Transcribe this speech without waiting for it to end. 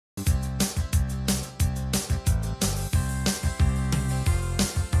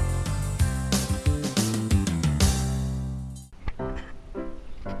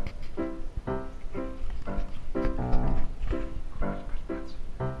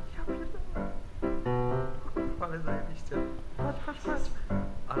patrz.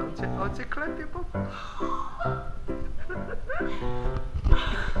 Ale on cię klepie po...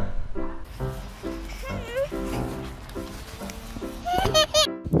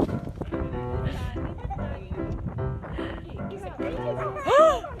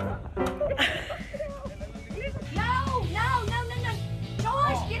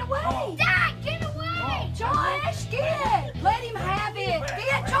 Josh, get away! Dad, get away! Josh, get! Let him have it!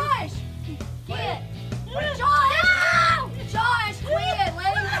 Get, Josh! Get! Josh! No! Josh, quit!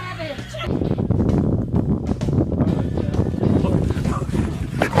 Let him have it!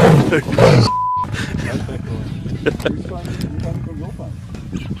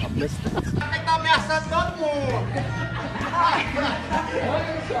 Tá ameaçando todo mundo!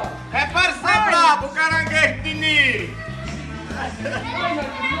 É para ser brabo, o caranguejo de Niri!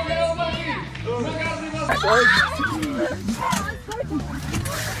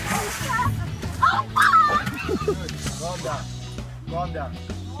 Calm down.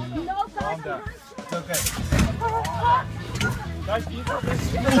 No, Calm down. It's okay. Guys, can you go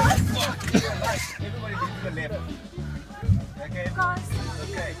this? Everybody needs to left. Okay?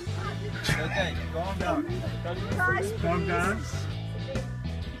 Okay. Okay. Calm down. Calm down.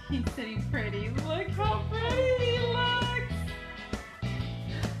 He's sitting pretty. Look how pretty he looks.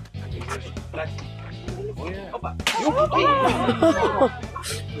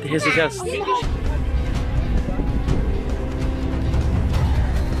 Here's the ghost.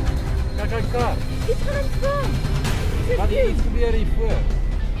 Kijk, kar. It's coming from. Wat is iets gebeur hier voor?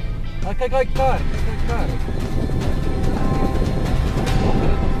 Kijk, kar. Kijk, kar.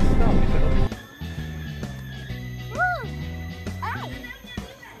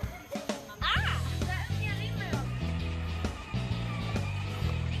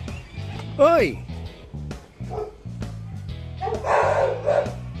 Oi!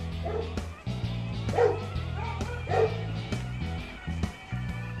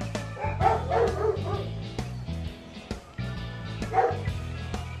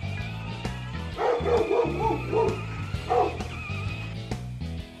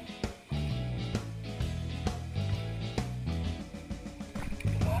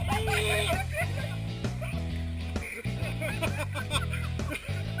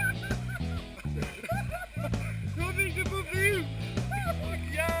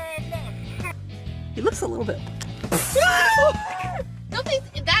 He looks a little bit. Don't think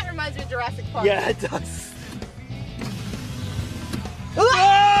that reminds me of Jurassic Park. Yeah, it does.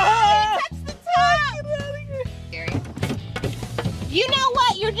 Touch the top! You know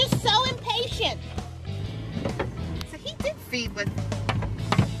what? You're just so impatient. So he did feed with.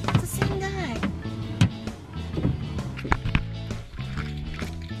 It's the same guy.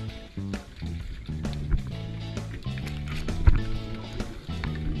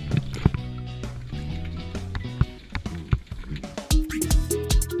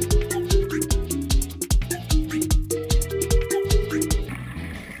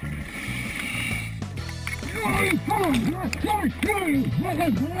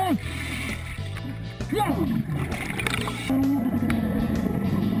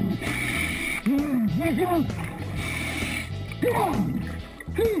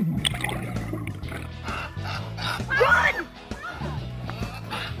 Run!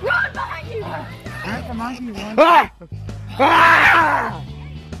 Run behind you! Ah! Ah!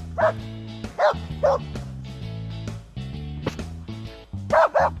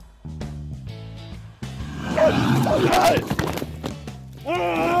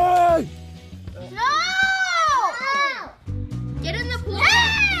 No! Get in the pool!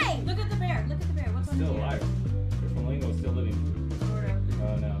 Hey! Look at the bear. Look at the bear. What's on the Still bear? alive. Your flamingo's still living.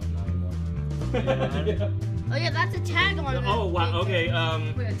 Oh, no, not anymore. Oh yeah, that's a tag on it. Oh wow. Okay.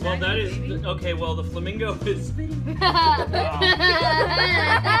 Well, that is okay. Well, the flamingo is. Wait,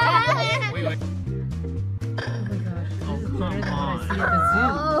 wait. Oh come on.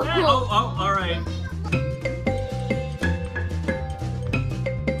 Oh. Oh, all right.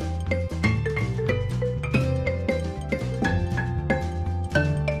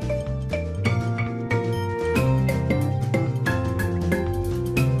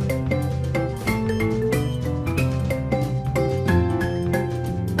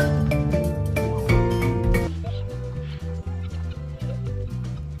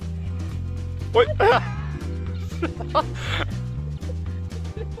 Wait.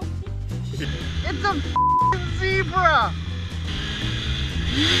 It's a zebra!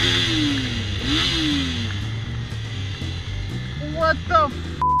 What the f?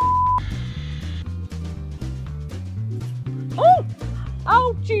 Oh!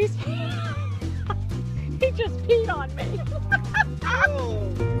 Oh, jeez. He just peed on me.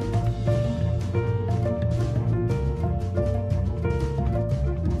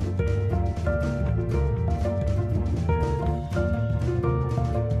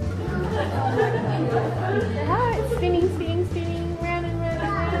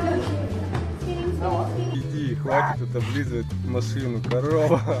 хватит тут облизывать машину.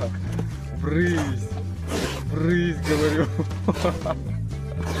 Корова. Брысь. Брысь, говорю.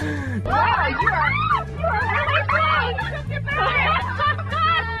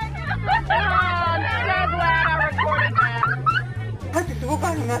箸すごく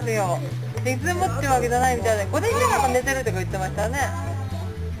ありますよ。いつも持ってるわけじゃないみたいで、5年目なんか寝てるとか言ってましたね。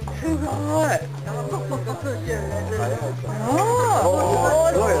すごい。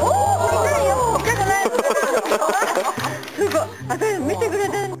すごい。私見てくれ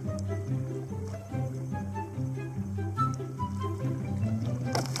てる。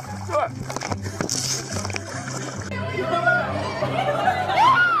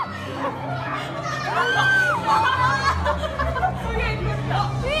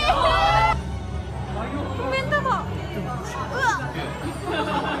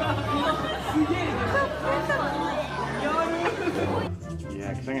Yeah,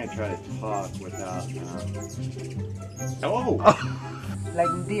 because I'm going to try to talk without... Oh!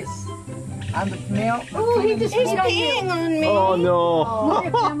 Like this. And the smell. Oh, he's peeing on me. Oh, no.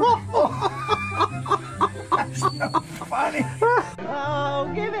 Funny.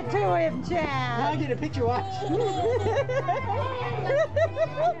 Oh, give it to him, Chad. I'll get a picture, watch.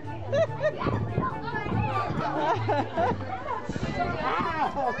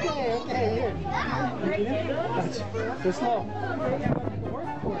 Okay, here. Go slow.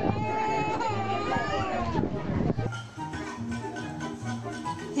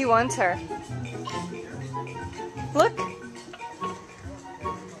 He wants her. Look.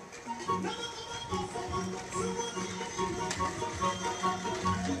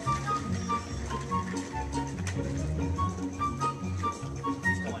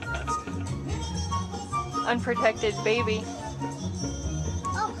 Unprotected baby.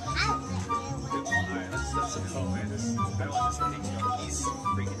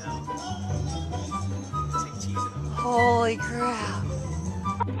 Holy crap.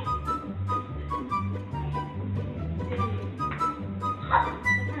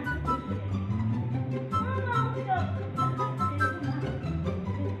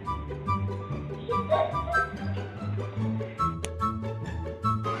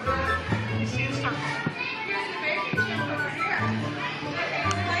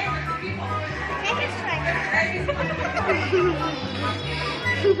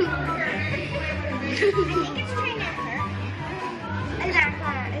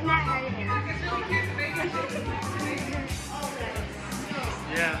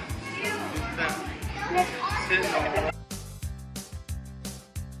 Yeah.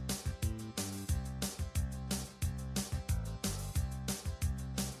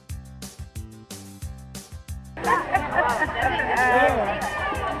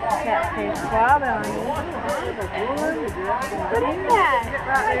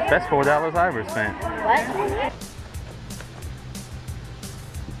 That's $4 I ever spent.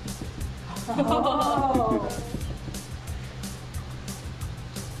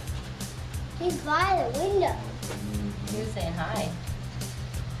 He's by the window. He was saying hi.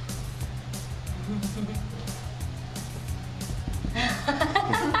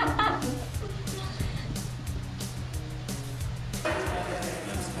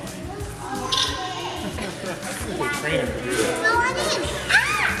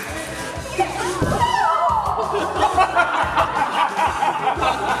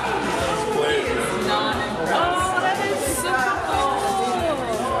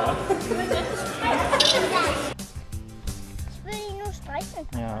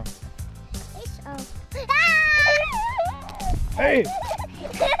 Ja. Hey!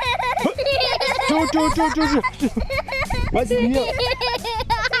 Du! Was ist denn hier?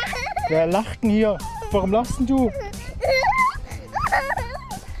 Wer lacht denn hier? Warum lachst denn du?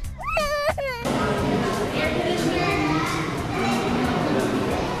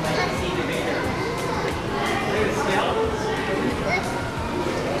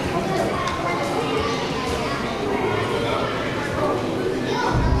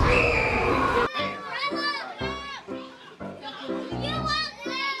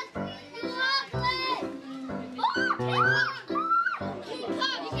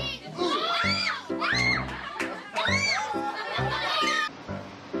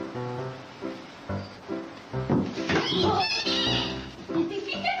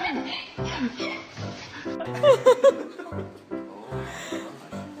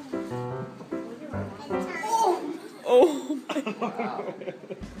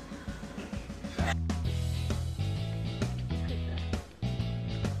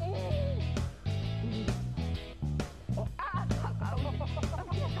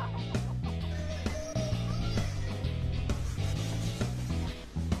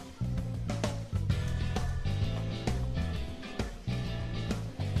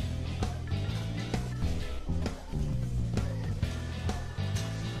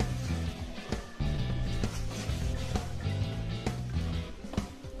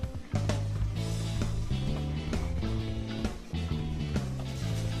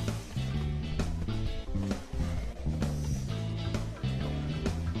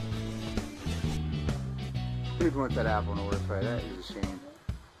 Who'd want that apple in order to play? That is a shame.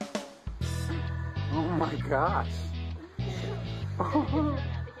 Oh my gosh.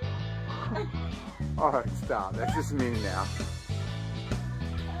 Alright, stop. That's just mean now.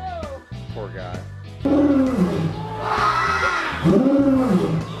 Poor guy.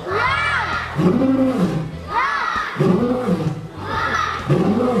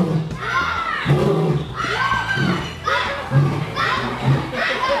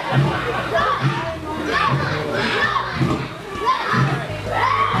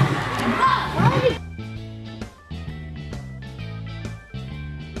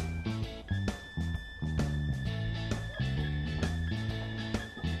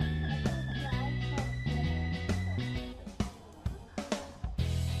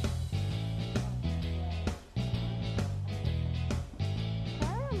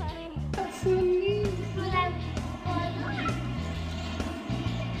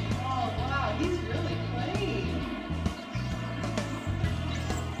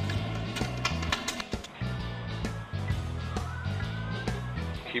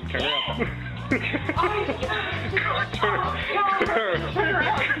 Keep turning up. Turn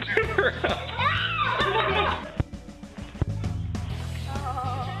around.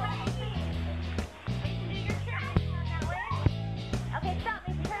 Okay, stop.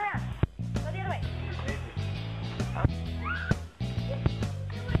 Maybe turn around. Go the other way.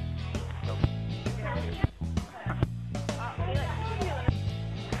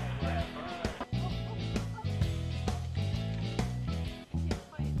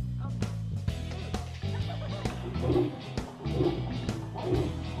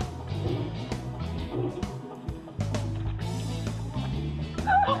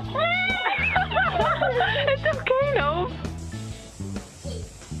 It's okay, no.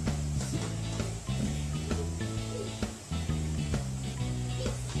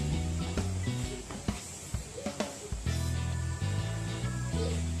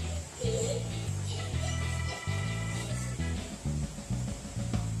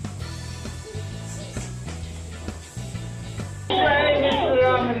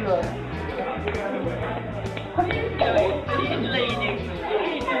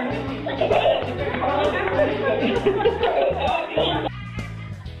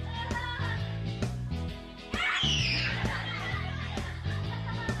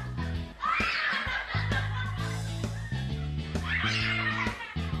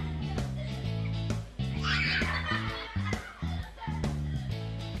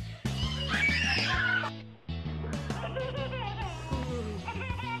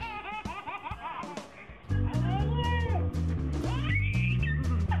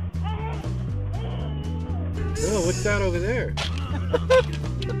 Oh, what's that over there?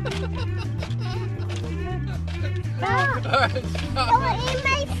 Stop! Don't eat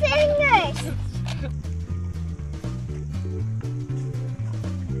my fingers!